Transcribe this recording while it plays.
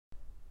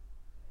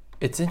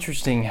It's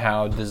interesting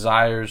how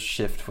desires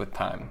shift with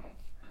time.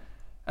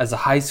 As a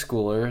high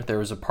schooler, there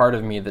was a part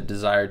of me that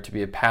desired to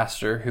be a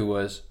pastor who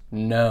was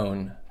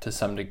known to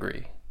some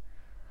degree.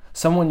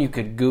 Someone you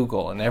could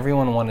Google and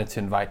everyone wanted to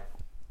invite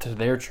to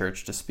their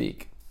church to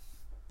speak.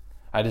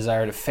 I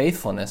desired a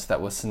faithfulness that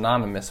was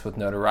synonymous with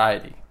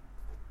notoriety.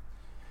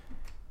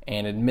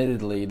 And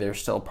admittedly,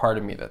 there's still a part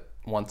of me that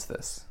wants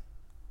this.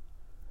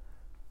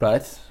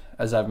 But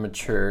as I've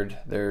matured,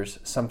 there's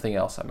something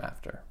else I'm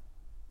after.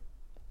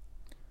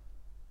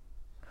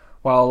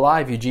 While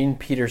alive, Eugene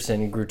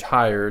Peterson grew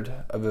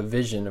tired of a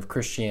vision of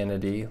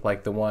Christianity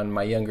like the one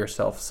my younger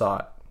self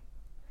sought.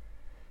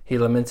 He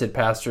lamented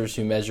pastors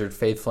who measured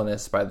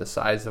faithfulness by the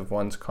size of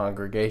one's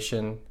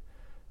congregation.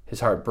 His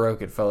heart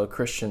broke at fellow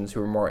Christians who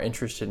were more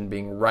interested in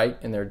being right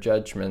in their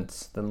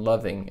judgments than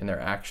loving in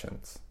their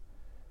actions.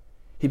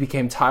 He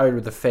became tired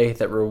with a faith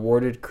that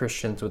rewarded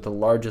Christians with the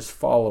largest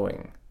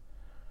following,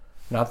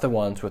 not the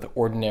ones with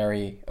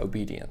ordinary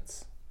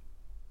obedience.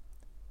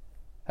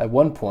 At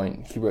one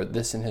point, he wrote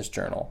this in his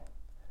journal: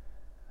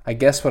 "I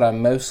guess what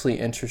I'm mostly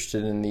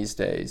interested in these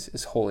days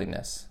is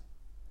holiness.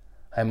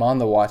 I'm on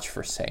the watch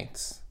for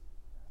saints.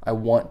 I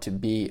want to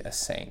be a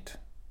saint."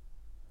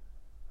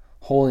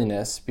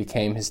 Holiness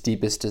became his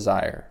deepest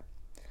desire.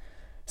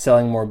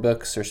 Selling more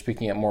books or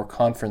speaking at more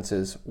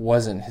conferences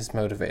wasn't his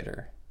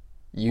motivator.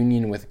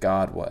 Union with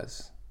God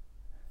was.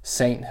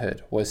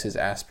 Sainthood was his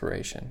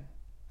aspiration.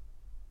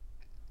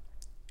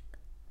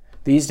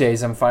 These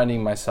days, I'm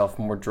finding myself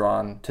more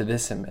drawn to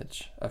this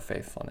image of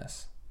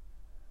faithfulness.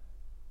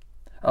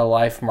 A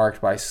life marked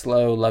by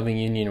slow, loving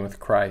union with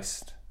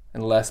Christ,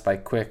 and less by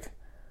quick,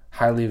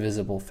 highly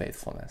visible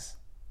faithfulness.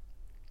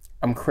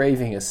 I'm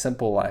craving a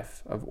simple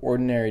life of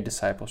ordinary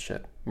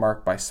discipleship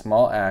marked by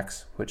small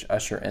acts which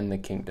usher in the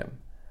kingdom.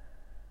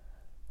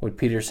 What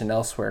Peterson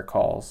elsewhere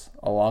calls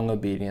a long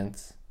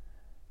obedience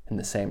in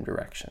the same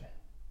direction.